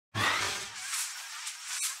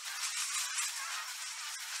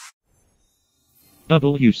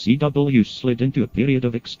WCW slid into a period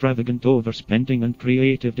of extravagant overspending and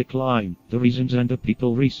creative decline. The reasons and the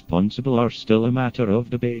people responsible are still a matter of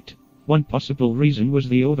debate. One possible reason was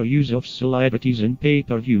the overuse of celebrities in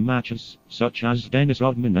pay-per-view matches, such as Dennis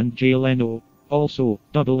Rodman and Jay Leno. Also,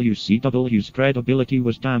 WCW's credibility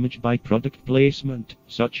was damaged by product placement,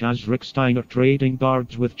 such as Rick Steiner trading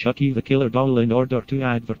barbs with Chucky the Killer doll in order to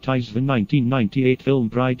advertise the 1998 film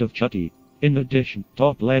Bride of Chucky. In addition,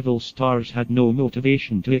 top-level stars had no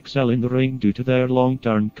motivation to excel in the ring due to their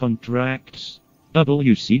long-term contracts.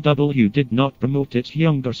 WCW did not promote its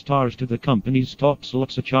younger stars to the company's top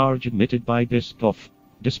slots, a charge admitted by Bischoff.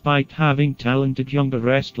 Despite having talented younger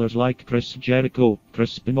wrestlers like Chris Jericho,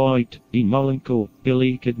 Chris Benoit, Malenko,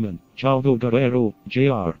 Billy Kidman, Chavo Guerrero,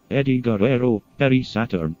 Jr., Eddie Guerrero, Perry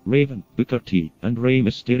Saturn, Raven, Booker T, and Rey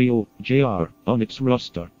Mysterio, Jr., on its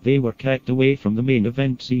roster, they were kept away from the main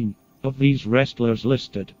event scene. Of these wrestlers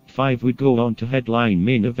listed, 5 would go on to headline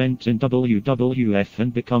main events in WWF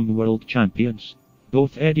and become world champions.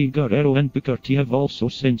 Both Eddie Guerrero and Booker T have also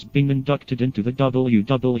since been inducted into the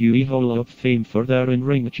WWE Hall of Fame for their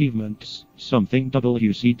in-ring achievements, something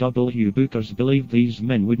WCW bookers believed these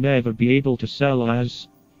men would never be able to sell as.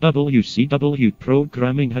 WCW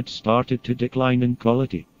programming had started to decline in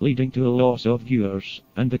quality, leading to a loss of viewers,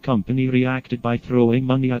 and the company reacted by throwing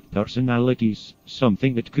money at personalities,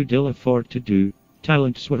 something it could ill afford to do.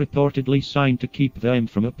 Talents were reportedly signed to keep them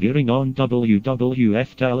from appearing on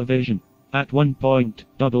WWF television. At one point,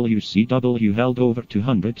 WCW held over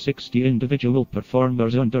 260 individual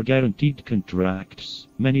performers under guaranteed contracts,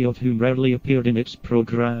 many of whom rarely appeared in its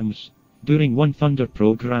programs. During one Thunder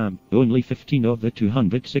program, only 15 of the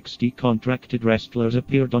 260 contracted wrestlers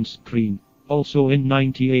appeared on screen. Also in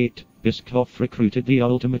 '98, Bischoff recruited the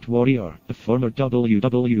Ultimate Warrior, a former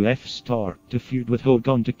WWF star, to feud with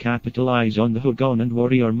Hogan to capitalize on the Hogan and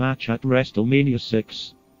Warrior match at WrestleMania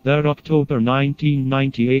 6. Their October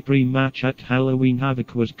 1998 rematch at Halloween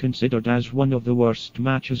Havoc was considered as one of the worst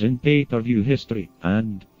matches in pay-per-view history,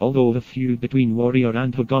 and, although the feud between Warrior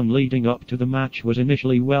and Hogan leading up to the match was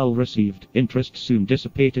initially well received, interest soon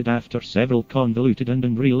dissipated after several convoluted and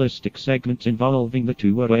unrealistic segments involving the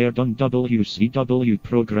two were aired on WCW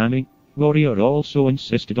programming. Warrior also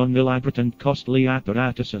insisted on elaborate and costly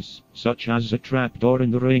apparatuses, such as a trapdoor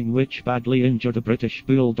in the ring which badly injured a British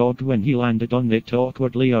Bulldog when he landed on it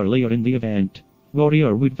awkwardly earlier in the event.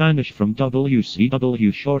 Warrior would vanish from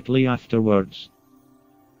WCW shortly afterwards.